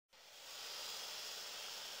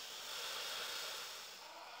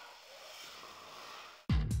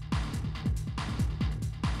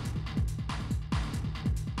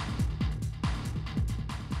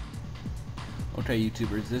Okay,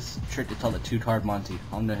 YouTubers, this trick is called the Card Monte.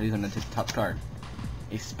 I'm gonna take the top card,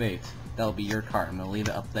 Ace of Spades. That'll be your card. I'm gonna leave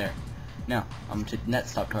it up there. Now, I'm gonna take the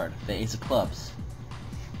next top card, the Ace of Clubs.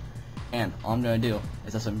 And all I'm gonna do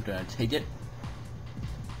is I'm gonna take it,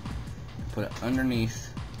 put it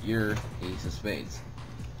underneath your Ace of Spades.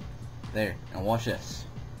 There, and watch this.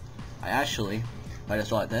 If I just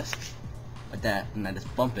draw like this, like that, and I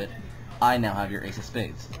just bump it, I now have your Ace of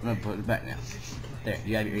Spades. I'm gonna put it back now. There,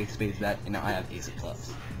 you have your Ace of Spades back, and now I have Ace of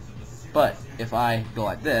Clubs. But if I go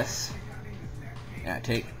like this, and I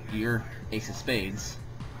take your Ace of Spades,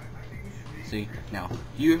 see, now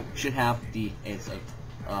you should have the Ace of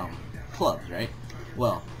Clubs, right?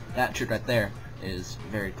 Well, that trick right there is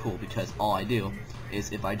very cool because all I do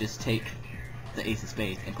is if I just take the Ace of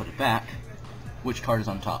Spades and put it back, which card is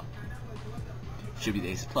on top? Should be the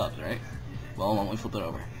Ace of Clubs, right? Well, let me flip it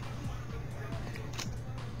over.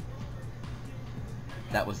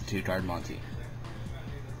 That was the Card Monte.